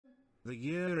The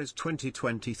year is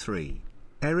 2023.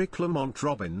 Eric Lamont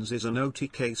Robbins is an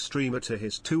OTK streamer to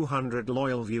his 200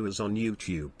 loyal viewers on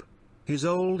YouTube. His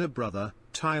older brother,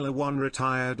 Tyler One,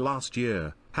 retired last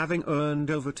year, having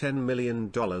earned over $10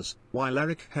 million, while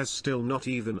Eric has still not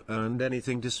even earned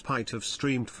anything despite have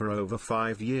streamed for over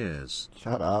 5 years.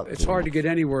 Shut up. It's hard to get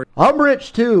anywhere. I'm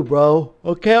rich too, bro.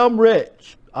 Okay, I'm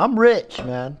rich. I'm rich,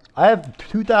 man. I have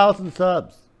 2,000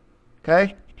 subs.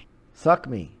 Okay? Suck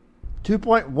me.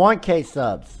 2.1k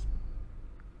subs.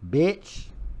 Bitch.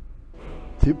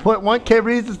 2.1k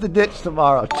reasons to ditch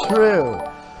tomorrow. True.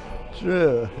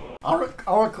 True.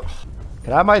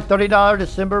 Can I have my $30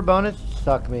 December bonus?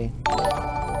 Suck me.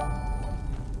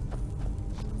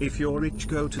 If you're rich,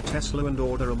 go to Tesla and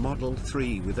order a Model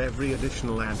 3 with every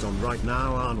additional add-on right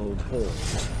now. Arnold Hall.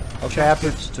 Okay, Check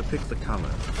tips to pick the color.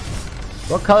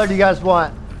 What color do you guys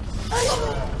want?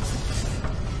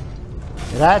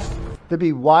 It has to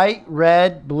be white,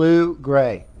 red, blue,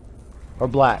 gray. Or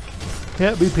black.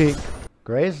 Can't be pink.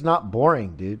 Gray is not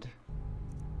boring, dude.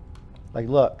 Like,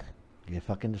 look. You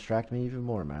fucking distract me even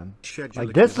more, man.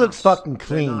 Like, this looks fucking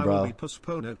clean, bro.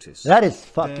 That is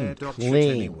fucking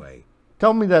clean. Anyway.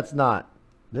 Tell me that's not.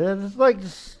 It's like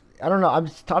just, I don't know. I'm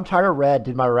tired of red,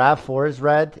 dude. My RAV4 is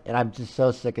red, and I'm just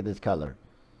so sick of this color.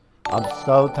 I'm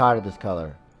so tired of this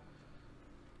color.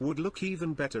 Would look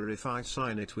even better if I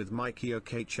sign it with Mikey.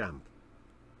 Okay, champ.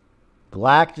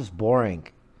 Black, just boring.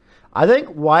 I think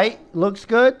white looks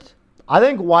good. I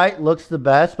think white looks the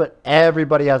best, but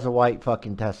everybody has a white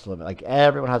fucking Tesla. Like,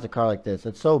 everyone has a car like this.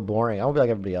 It's so boring. I won't be like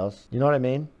everybody else. You know what I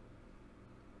mean?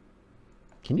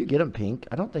 Can you get them pink?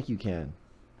 I don't think you can.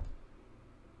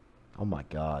 Oh my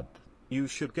god. You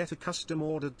should get a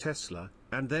custom-ordered Tesla,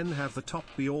 and then have the top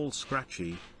be all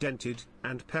scratchy, dented,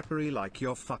 and peppery like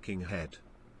your fucking head.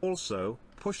 Also,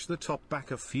 push the top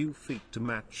back a few feet to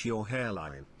match your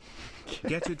hairline.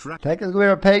 Get it right. Technically, we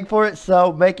were paying for it,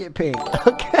 so make it pink.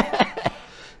 Okay.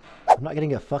 I'm not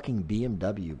getting a fucking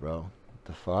BMW, bro. What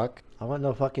the fuck? I want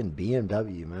no fucking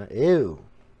BMW, man. Ew.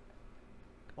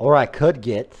 Or I could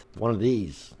get one of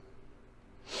these.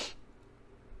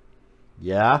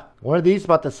 Yeah. One of these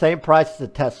about the same price as a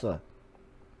Tesla.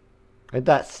 Ain't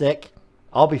that sick?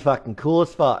 I'll be fucking cool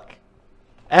as fuck.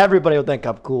 Everybody will think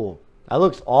I'm cool. That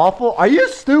looks awful. Are you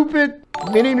stupid?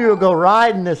 Meaning you will go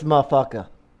ride in this motherfucker.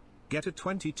 Get a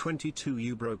 2022,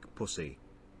 you broke pussy.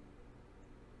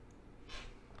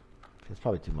 It's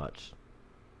probably too much.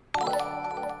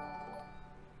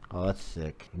 Oh, that's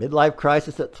sick. Midlife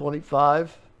crisis at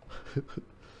 25. It's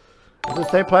the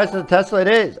same price as a Tesla. It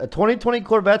is. A 2020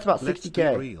 Corvette's about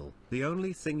 60K. Real. The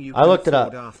only thing you I looked it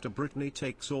up. After Brittany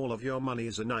takes all of your money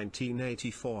is a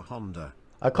 1984 Honda.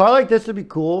 A car like this would be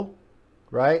cool,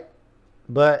 right?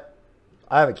 But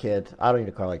I have a kid. I don't need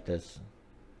a car like this.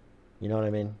 You know what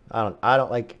I mean? I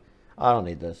don't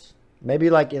need this. Maybe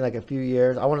like in like a few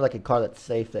years, I wanted like a car that's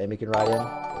safe that Amy can ride in.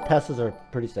 Teslas are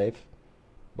pretty safe.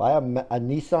 Buy a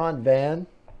Nissan van.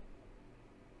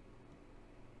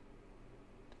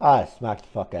 I smacked the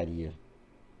fuck out of you.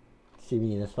 See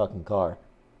me in this fucking car.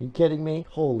 You kidding me?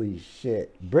 Holy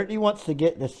shit. Brittany wants to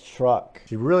get this truck.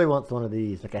 She really wants one of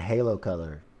these, like a halo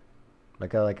color.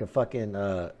 Like a fucking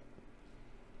what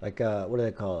do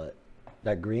they call it?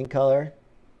 That green color?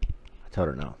 I told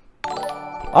her no.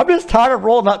 I'm just tired of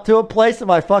rolling up to a place in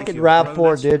my fucking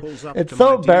RAV4, dude. It's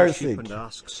so embarrassing. And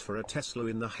asks for a Tesla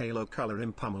in the halo color,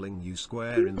 impummeling you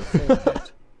square in the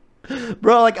forehead.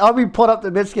 Bro, like, I'll be put up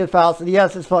to Michigan's house, and he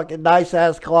has this fucking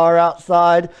nice-ass car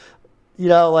outside. You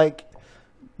know, like,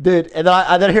 dude. And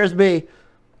then here's me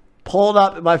pulled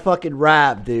up in my fucking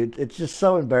RAV, dude. It's just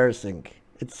so embarrassing.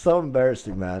 It's so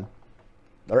embarrassing, man.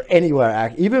 Or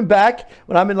anywhere, even back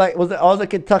when I'm in I was in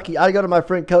Kentucky. I go to my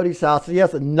friend Cody's house, and he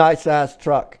has a nice ass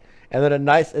truck, and then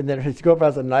his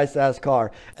girlfriend has a nice ass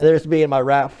car, and there's me in my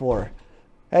RAV4.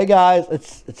 Hey guys,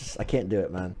 it's just I can't do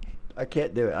it, man. I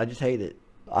can't do it. I just hate it.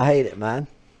 I hate it, man.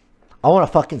 I want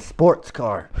a fucking sports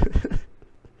car.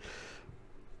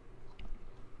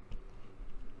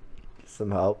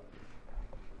 Some help.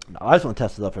 No, I just want to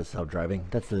test it up for self-driving.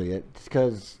 That's really it. Just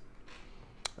because.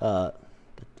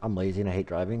 I'm lazy and I hate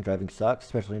driving. Driving sucks,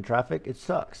 especially in traffic. It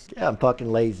sucks. Yeah, I'm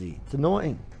fucking lazy. It's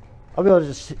annoying. I'll be able to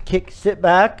just sit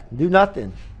back, do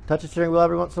nothing. Touch the steering wheel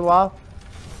every once in a while.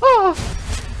 Ah.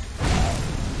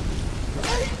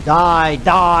 Die,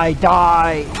 die,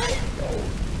 die.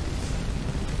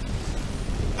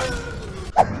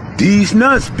 These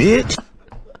nuts, bitch.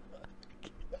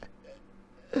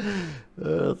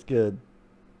 That's good.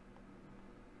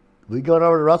 We going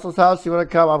over to Russell's house? You want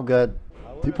to come? I'm good.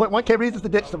 2.1K reasons to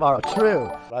ditch tomorrow. True.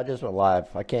 I just went live.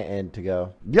 I can't end to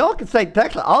go. Y'all can say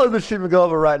text. I'll even stream and go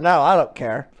over right now. I don't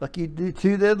care. Fuck you do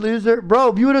too then, loser.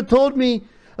 Bro, if you would have told me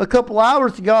a couple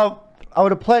hours ago, I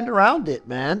would have planned around it,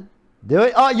 man. Do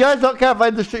it. Oh, you guys don't care if I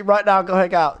end the stream right now. Go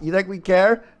hang out. You think we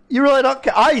care? You really don't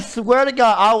care. I swear to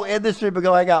God, I will end the stream and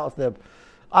go hang out with them.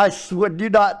 I swear. Do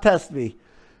not test me.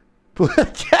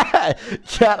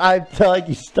 Chat, I'm telling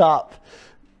you, stop.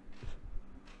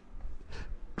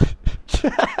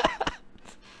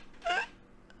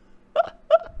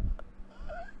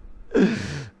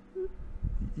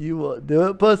 You won't do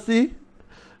it, pussy?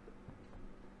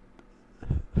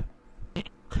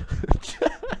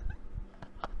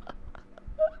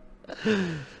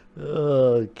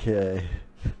 Okay.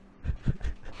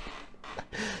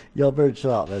 Y'all better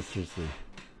chill out, man, seriously.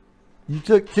 You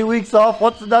took 2 weeks off.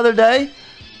 What's another day?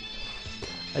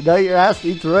 I know you're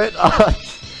asking through it.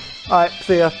 Alright,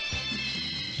 see ya.